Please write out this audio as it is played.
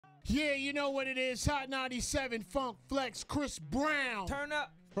Yeah, you know what it is. Hot 97, Funk Flex, Chris Brown. Turn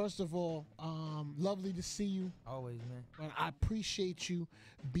up. First of all, lovely to see you. Always, man. And I appreciate you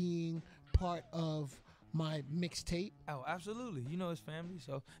being part of my mixtape. Oh, absolutely. You know it's family,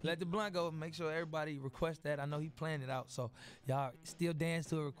 so let the blunt go. Make sure everybody request that. I know he planned it out, so y'all still dance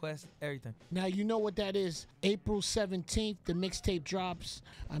to a request, everything. Now, you know what that is. April 17th, the mixtape drops.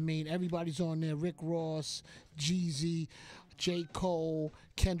 I mean, everybody's on there. Rick Ross, Jeezy, J. Cole,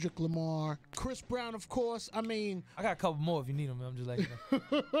 Kendrick Lamar, Chris Brown, of course. I mean, I got a couple more if you need them. I'm just letting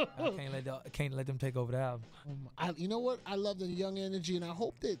you know. I can't let them take over the album. You know what? I love the young energy, and I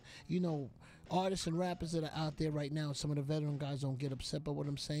hope that, artists and rappers that are out there right now, some of the veteran guys don't get upset by what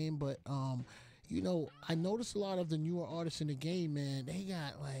I'm saying, but I noticed a lot of the newer artists in the game, man, they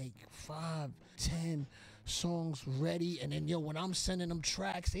got like 5, 10 songs ready, and then when I'm sending them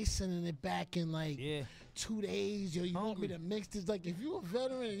tracks, they sending it back in like 2 days. You want me to mix this? Like, if you a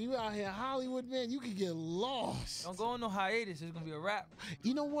veteran and you out here in Hollywood, man, you could get lost. Don't go on no hiatus. It's gonna be a wrap.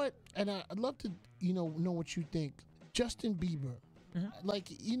 You know what? And I'd love to know what you think. Justin Bieber. Like,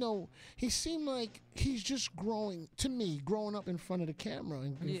 he seemed like he's just growing up in front of the camera,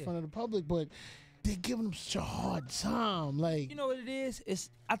 in front of the public, but they're giving him such a hard time. Like, you know what it is?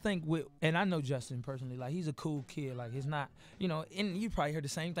 I think and I know Justin personally, like, he's a cool kid. Like, he's not, and you probably heard the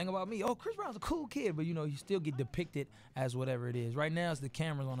same thing about me. Oh, Chris Brown's a cool kid, but you still get depicted as whatever it is. Right now it's the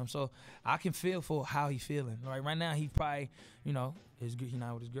cameras on him, so I can feel for how he's feeling. Like, right now he probably, he's not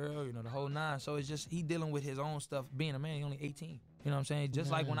with his girl, the whole nine. So it's just he dealing with his own stuff. Being a man, he's only 18. You know what I'm saying?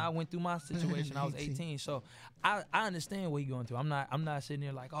 Just like when I went through my situation, I was 18. So I understand what he's going through. I'm not sitting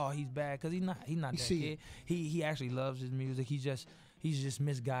there like, oh, he's bad, because he's not that kid. He actually loves his music. He's just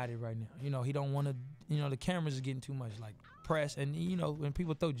misguided right now. He don't want to. The cameras is getting too much like press, and when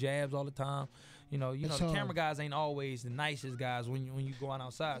people throw jabs all the time. The camera guys ain't always the nicest guys when you go on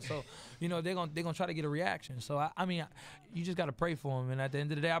outside. So, they're gonna try to get a reaction. So I mean, you just gotta pray for him. And at the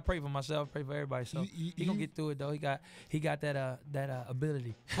end of the day, I pray for myself, pray for everybody. So he gonna get through it though. He got that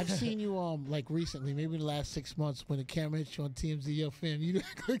ability. I've seen you like recently, maybe in the last 6 months, when the camera hits you on TMZ, yo, fam, you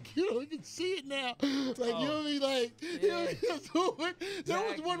don't even see it now. Like you'll be like, there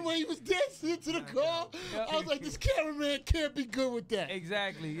was one way he was dancing into the car. I was like, this cameraman can't be good with that.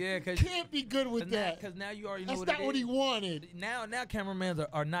 Exactly, yeah, can't be good with that. Because now you already know that's what not what he wanted. Now cameramen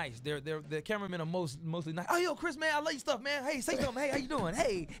are nice. The cameramen are mostly nice. Oh, yo, Chris, man, I love your stuff, man. Hey, say something. Hey, how you doing?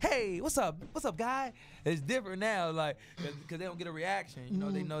 Hey, what's up, guy? It's different now, like, because they don't get a reaction.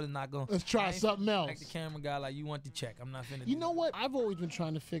 They know they're not going. Let's try something else. Like the camera guy, like, you want the check. I'm not finna. You know what? I've always been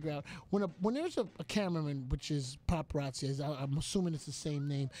trying to figure out when there's a cameraman, which is paparazzi. I'm assuming it's the same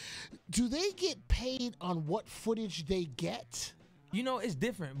name. Do they get paid on what footage they get? It's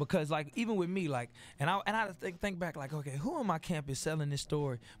different because, like, even with me, like, and I think back, like, okay, who on my campus selling this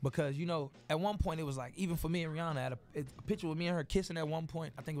story? Because, at one point it was like, even for me and Rihanna, I had a picture with me and her kissing at one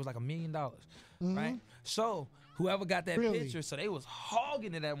point. I think it was like $1 million, right? So whoever got that picture, so they was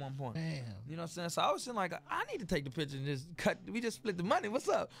hogging it at one point. Damn. You know what I'm saying? So I was saying, like, I need to take the picture and just cut. We just split the money. What's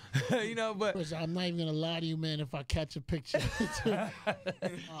up? But Chris, I'm not even gonna lie to you, man. If I catch a picture,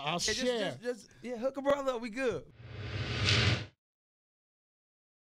 I'll share. Just hook a brother up. We good.